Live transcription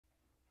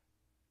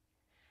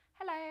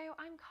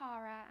Hello, I'm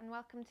Cara and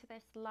welcome to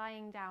this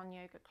lying down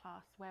yoga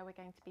class where we're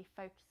going to be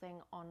focusing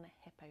on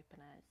hip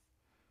openers.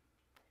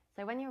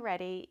 So when you're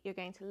ready, you're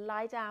going to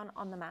lie down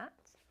on the mat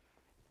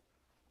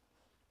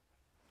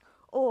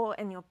or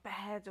in your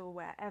bed or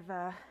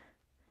wherever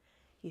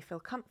you feel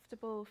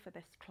comfortable for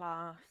this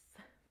class.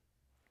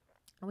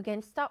 And we're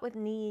going to start with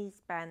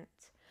knees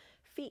bent,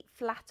 feet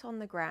flat on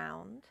the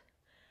ground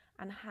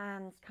and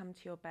hands come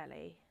to your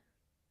belly.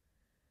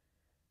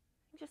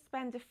 Just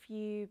spend a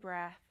few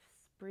breaths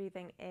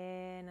breathing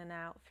in and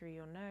out through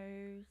your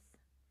nose.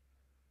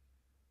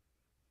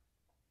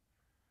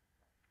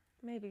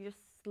 Maybe just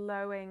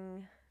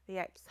slowing the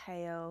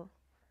exhale,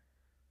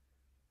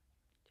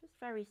 just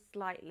very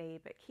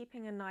slightly, but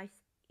keeping a nice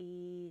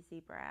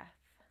easy breath.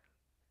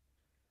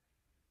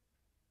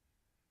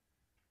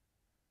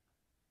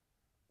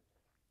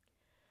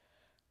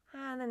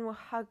 And then we'll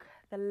hug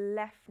the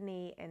left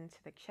knee into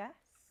the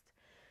chest,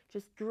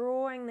 just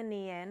drawing the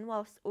knee in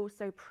whilst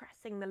also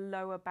pressing the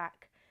lower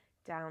back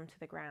down to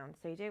the ground.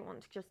 So you don't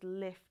want to just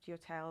lift your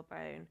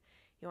tailbone,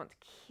 you want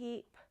to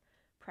keep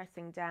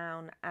pressing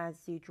down as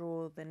you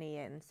draw the knee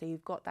in, so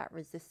you've got that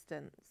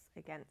resistance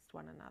against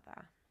one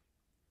another.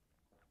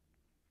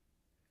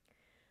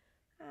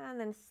 And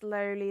then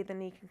slowly the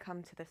knee can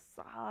come to the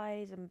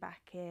side and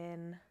back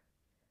in.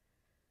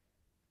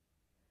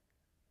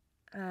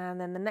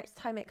 And then the next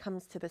time it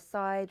comes to the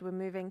side, we're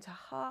moving to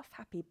half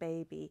happy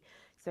baby.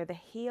 So the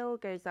heel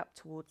goes up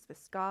towards the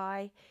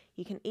sky.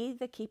 You can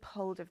either keep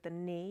hold of the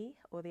knee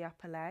or the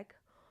upper leg,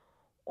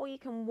 or you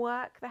can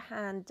work the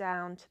hand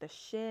down to the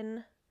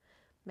shin,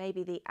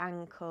 maybe the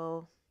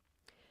ankle.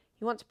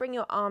 You want to bring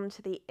your arm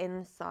to the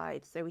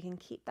inside so we can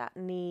keep that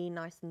knee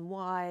nice and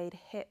wide,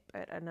 hip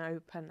at an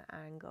open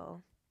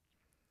angle.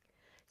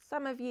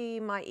 Some of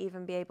you might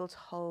even be able to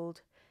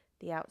hold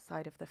the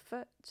outside of the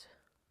foot.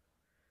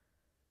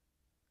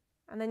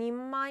 And then you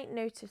might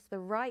notice the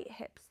right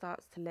hip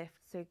starts to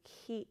lift, so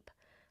keep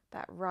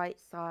that right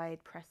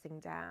side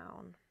pressing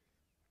down.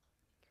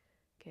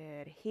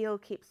 Good. Heel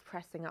keeps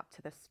pressing up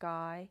to the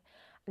sky.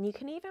 And you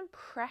can even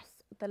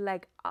press the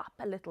leg up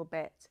a little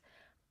bit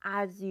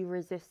as you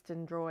resist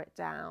and draw it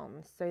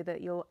down so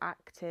that you're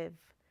active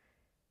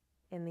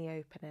in the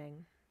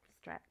opening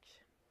stretch.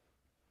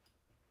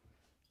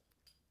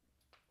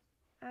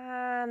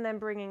 And then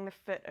bringing the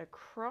foot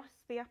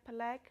across the upper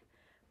leg,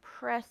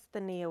 press the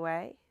knee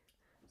away.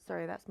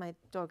 Sorry, that's my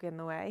dog in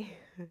the way.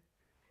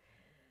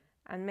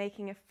 And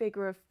making a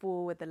figure of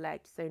four with the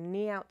legs. So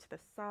knee out to the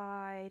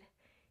side,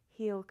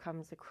 heel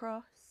comes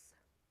across.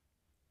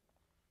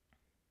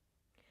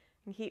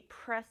 And keep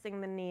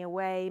pressing the knee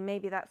away.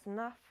 Maybe that's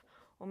enough,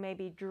 or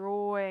maybe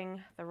drawing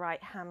the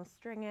right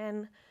hamstring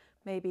in,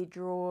 maybe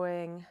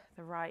drawing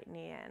the right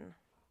knee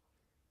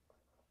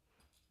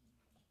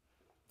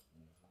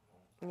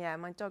in. Yeah,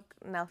 my dog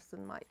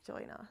Nelson might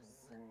join us.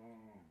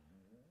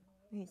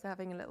 He's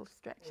having a little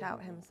stretch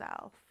out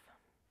himself.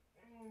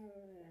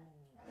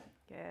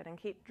 Good, and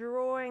keep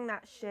drawing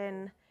that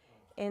shin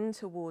in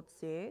towards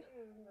you.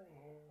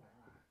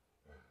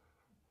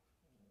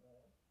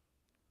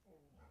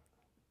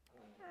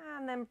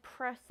 And then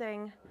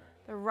pressing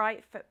the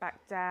right foot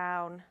back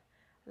down,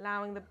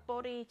 allowing the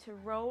body to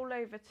roll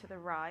over to the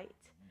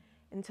right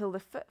until the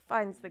foot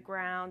finds the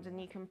ground and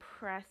you can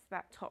press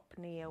that top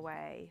knee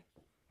away.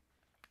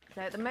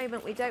 So at the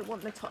moment we don't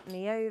want the top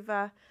knee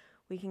over.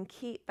 We can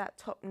keep that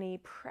top knee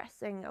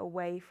pressing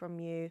away from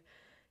you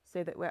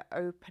so that we're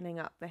opening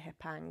up the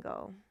hip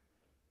angle.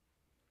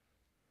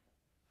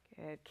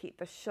 Good. Keep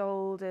the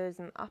shoulders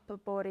and upper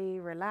body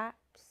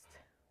relaxed.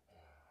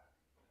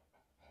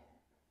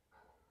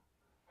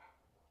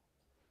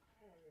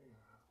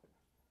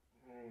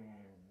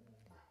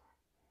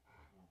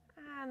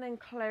 And then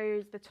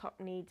close the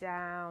top knee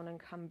down and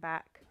come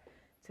back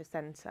to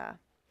center.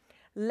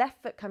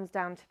 Left foot comes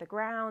down to the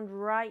ground,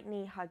 right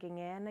knee hugging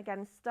in.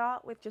 Again,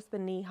 start with just the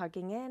knee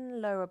hugging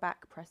in, lower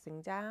back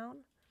pressing down.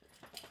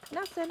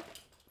 Nelson,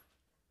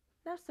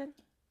 Nelson,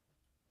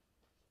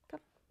 come,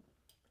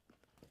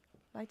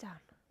 lie down.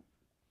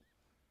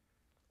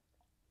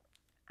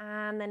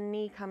 And then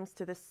knee comes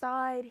to the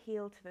side,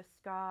 heel to the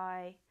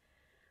sky.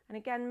 And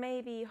again,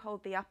 maybe you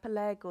hold the upper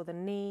leg or the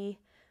knee,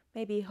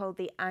 maybe you hold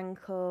the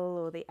ankle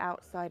or the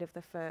outside of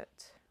the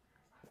foot.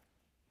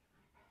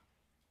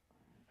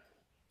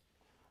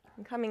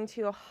 And coming to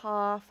your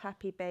half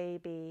happy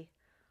baby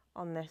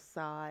on this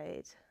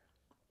side.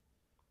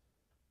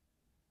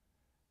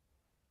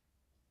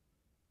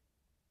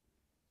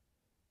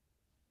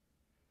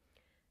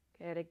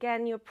 Good.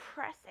 Again, you're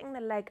pressing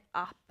the leg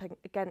up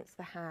against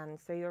the hand,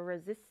 so you're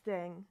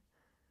resisting,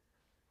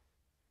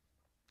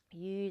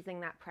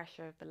 using that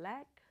pressure of the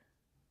leg.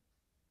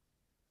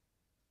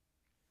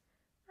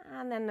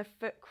 And then the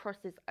foot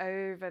crosses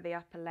over the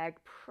upper leg,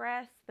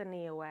 press the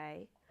knee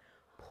away.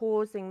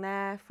 Pausing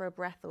there for a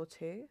breath or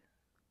two.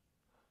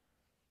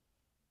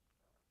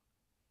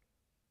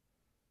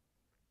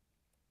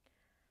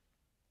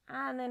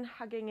 And then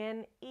hugging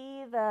in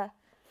either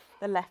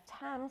the left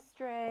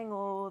hamstring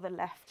or the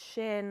left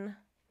shin.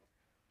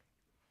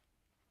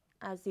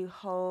 as you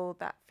hold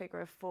that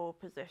figure of four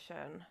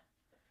position.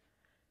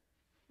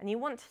 And you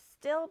want to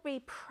still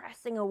be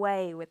pressing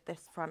away with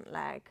this front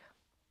leg.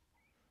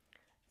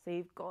 So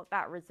you've got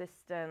that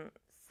resistance.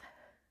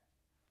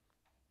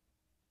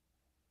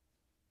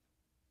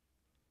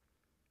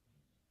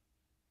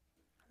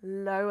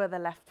 Lower the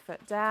left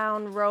foot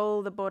down,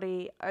 roll the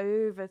body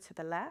over to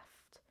the left.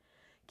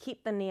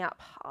 Keep the knee up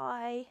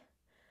high,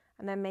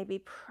 and then maybe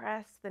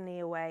press the knee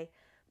away,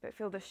 but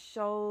feel the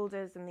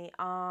shoulders and the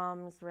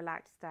arms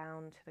relax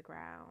down to the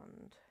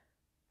ground.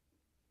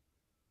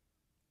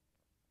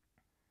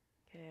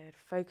 Good.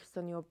 Focus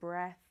on your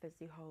breath as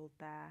you hold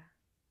there.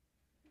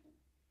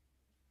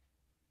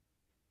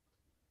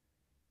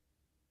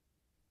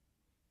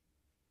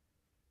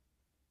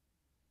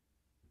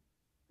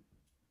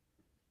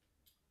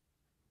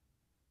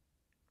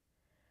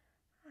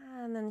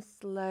 And then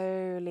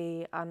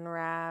slowly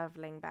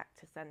unraveling back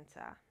to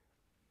center.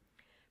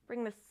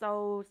 Bring the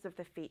soles of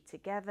the feet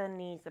together,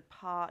 knees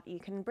apart. You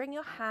can bring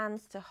your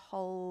hands to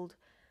hold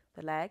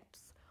the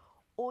legs,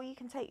 or you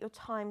can take your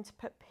time to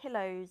put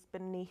pillows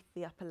beneath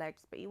the upper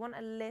legs, but you want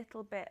a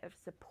little bit of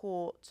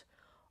support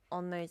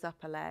on those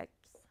upper legs.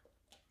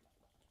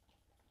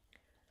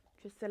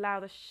 Just allow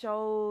the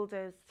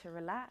shoulders to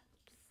relax,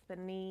 the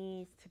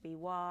knees to be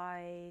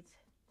wide.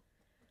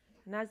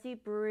 And as you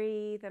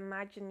breathe,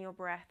 imagine your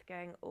breath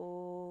going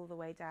all the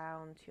way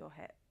down to your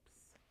hips.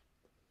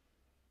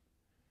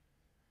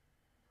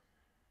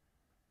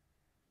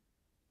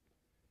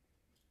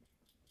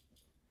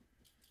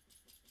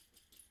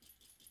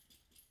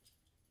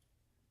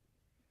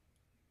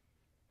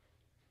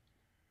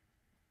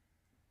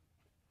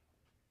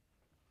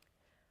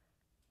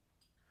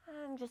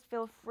 And just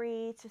feel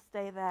free to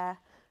stay there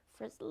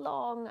for as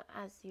long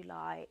as you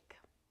like,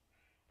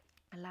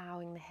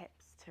 allowing the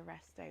hips to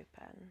rest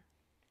open.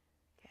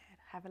 Good.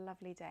 Have a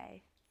lovely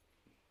day.